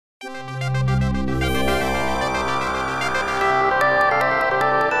Hello,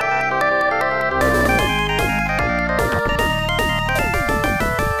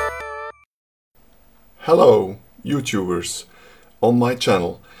 YouTubers on my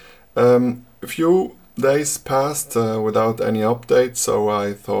channel. A few days passed without any updates, so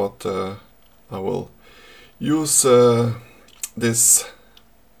I thought I will use this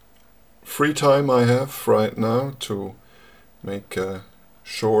free time I have right now to make a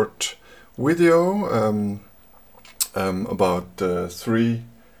short video about 3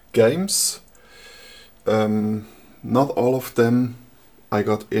 games. Not all of them I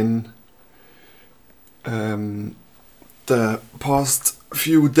got in the past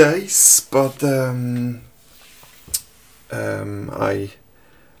few days, but I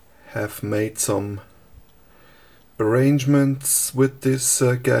have made some arrangements with these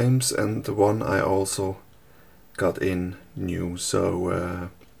games, and the one I also got in new. So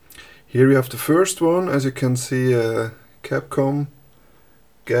here you have the first one. As you can see, a Capcom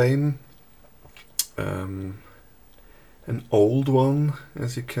game, an old one,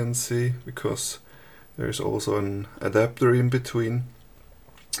 as you can see, because there's also an adapter in between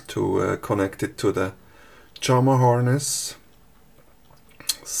to connect it to the jamma harness.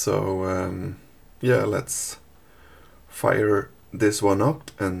 So yeah, let's fire this one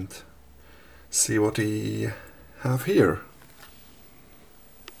up and see what we have here.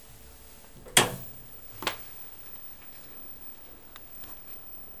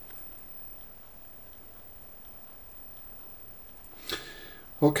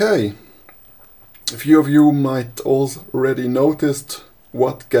 Okay. A few of you might already noticed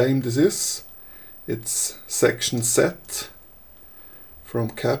what game this is. It's Section Z from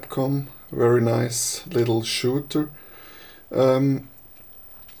Capcom. Very nice little shooter.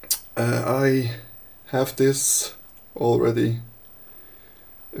 I have this already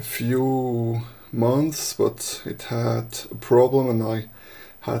a few months, but it had a problem and I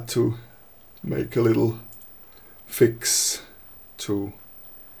had to make a little fix to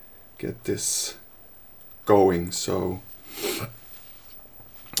get this going, so I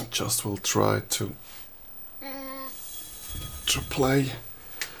just will try to play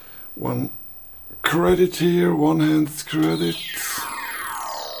one credit here, one-handed credit,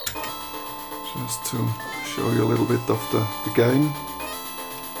 just to show you a little bit of the game.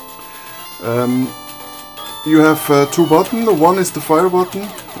 You have 2 buttons. One is the fire button,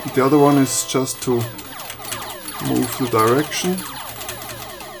 the other one is just to move the direction,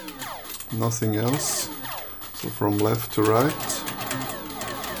 nothing else. So from left to right,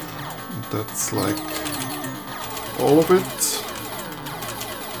 and that's like all of it.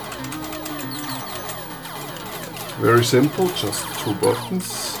 Very simple, just 2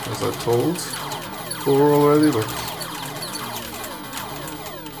 buttons, as I told before already, but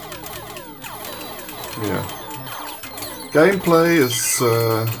yeah. Gameplay is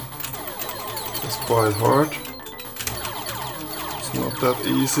quite hard. It's not that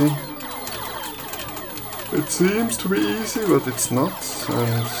easy. It seems to be easy, but it's not,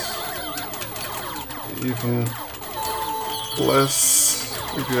 and even less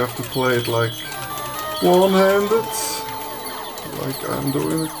if you have to play it like one-handed, like I'm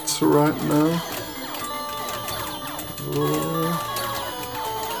doing it right now.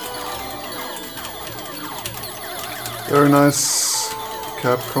 Very nice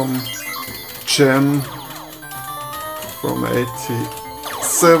Capcom gem from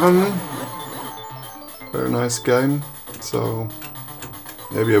 '87. Very nice game, so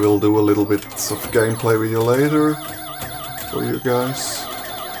maybe I will do a little bit of gameplay with you later for you guys,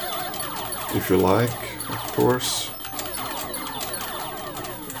 if you like, of course.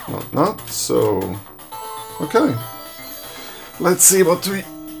 Not, so okay. Let's see what we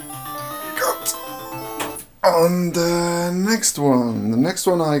got on the next one. The next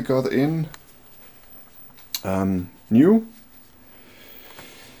one I got in new.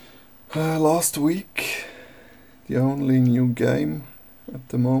 Last week, the only new game at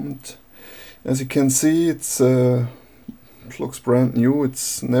the moment. As you can see, it looks brand new.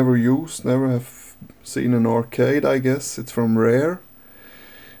 It's never used, never have seen an arcade, I guess. It's from Rare,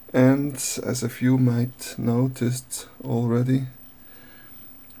 and as a few might noticed already,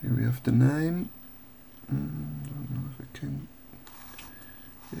 here we have the name. I don't know if I can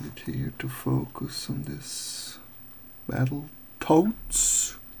get it here to focus on this.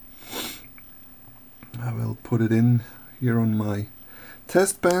 Battletoads. I will put it in here on my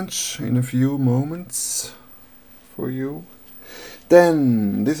test bench in a few moments for you.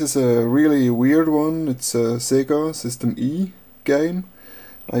 Then, this is a really weird one. It's a Sega System E game.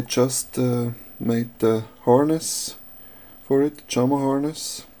 I just made the harness for it, jamma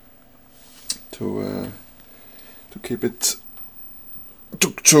harness. to keep it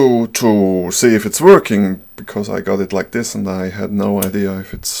to see if it's working, because I got it like this and I had no idea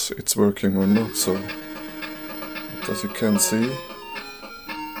if it's working or not. So as you can see,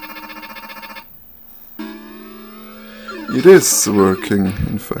 it is working,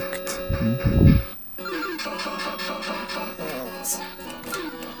 in fact. Let's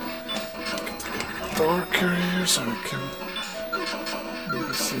get a little darker here so I can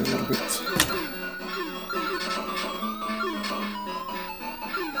maybe see a little bit.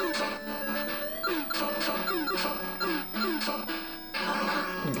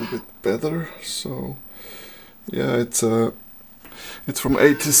 A little bit better. So yeah, it's from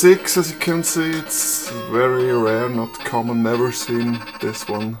 '86, as you can see. It's very rare, not common, never seen this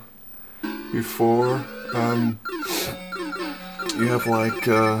one before. You have like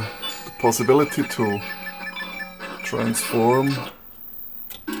the possibility to transform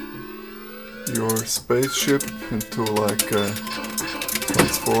your spaceship into like a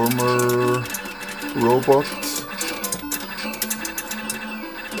transformer robot.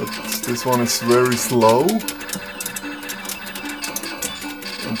 But this one is very slow.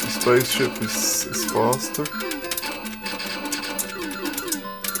 And the spaceship is faster.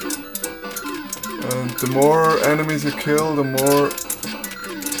 And the more enemies you kill, the more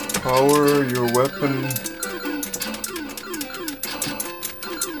power your weapon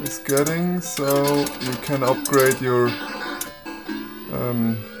is getting. So you can upgrade your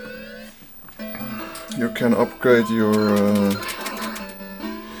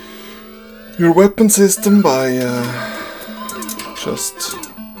your weapon system by just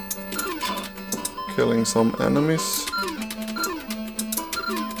killing some enemies.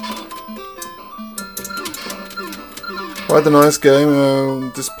 Quite a nice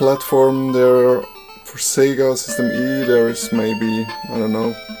game. This platform there for Sega System E, there is maybe, I don't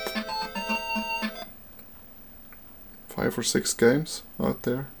know, 5 or 6 games out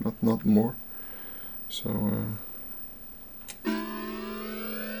there, not more. So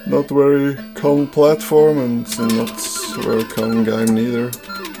not very common platform, and it's not a very common game neither.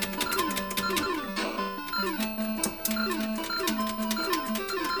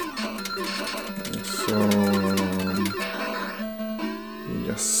 So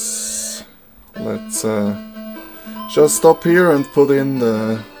yes, let's just stop here and put in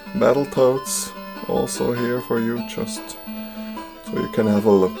the Battletoads also here for you, just so you can have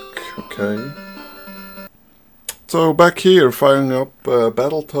a look. Okay. So back here, firing up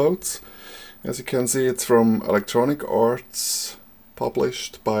Battletoads. As you can see, it's from Electronic Arts,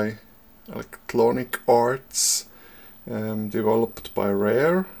 published by Electronic Arts, developed by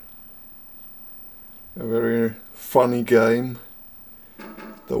Rare. A very funny game.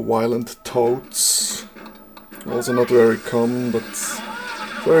 The Violent Toads. Also not very common, but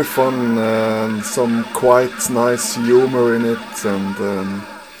very fun, and some quite nice humor in it, and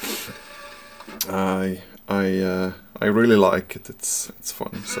I really like it. It's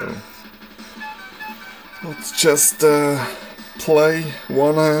fun. So let's just play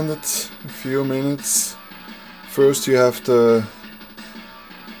one-handed a few minutes. First you have to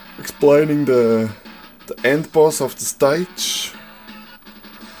explaining the end boss of the stage,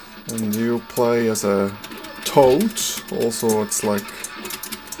 and you play as a toad. Also, it's like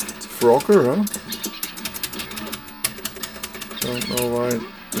it's a Frogger, huh? Don't know why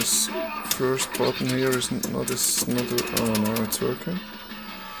this first button here isn't oh no, it's working.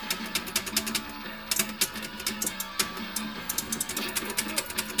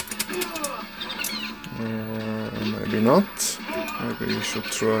 Maybe not. Maybe you should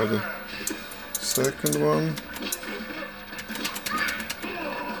try the second one.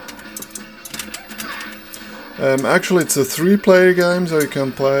 Actually, it's a 3-player game, so you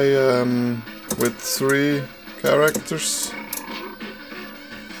can play with 3 characters.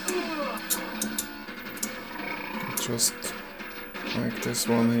 Just make this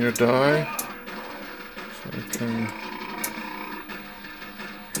one here die, so you can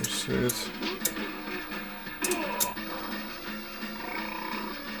proceed.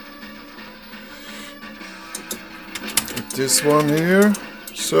 With this one here,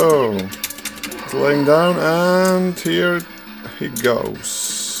 so it's laying down, and here he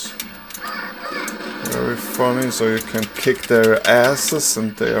goes. Very funny, so you can kick their asses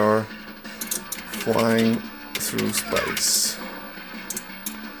and they are flying through space.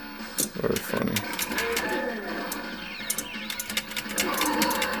 Very funny.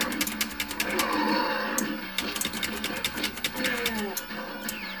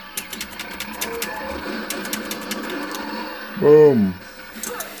 Boom.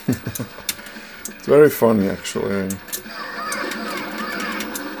 It's very funny, actually.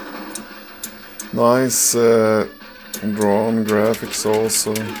 Nice drawn graphics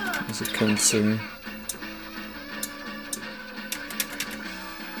also, as you can see.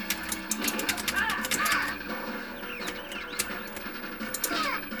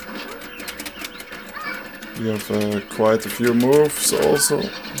 You have quite a few moves also.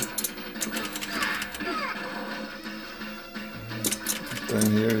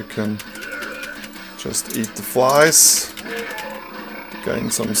 Then here you can just eat the flies, gain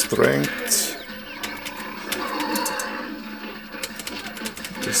some strength.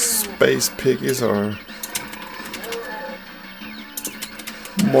 The space piggies are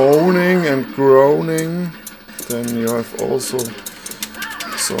moaning and groaning. Then you have also,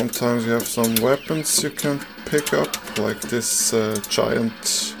 sometimes you have some weapons you can pick up, like this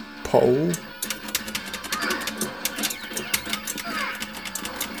giant pole.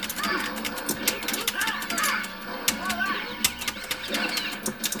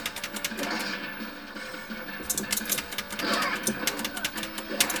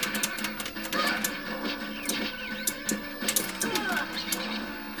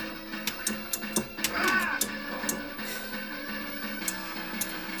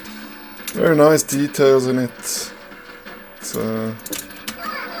 Very nice details in it. It's a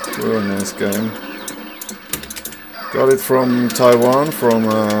really nice game. Got it from Taiwan, from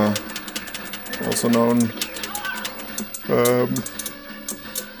also known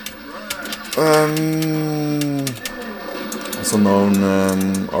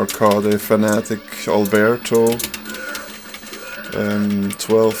arcade fanatic Alberto.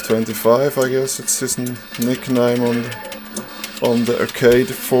 1225, I guess it's his nickname on the arcade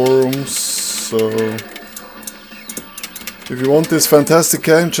forums. So if you want this fantastic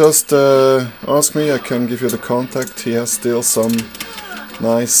game, just ask me, I can give you the contact. He has still some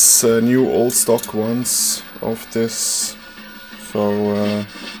nice new old stock ones of this. So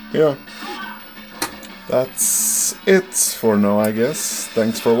yeah, that's it for now, I guess.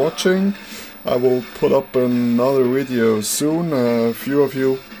 Thanks for watching. I will put up another video soon. A few of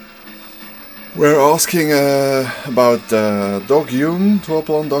you were asking about Dog Hume,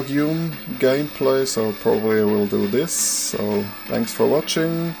 12 Dog Hume gameplay, so probably I will do this. So thanks for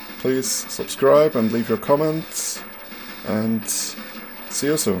watching. Please subscribe and leave your comments, and see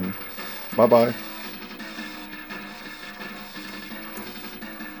you soon. Bye bye.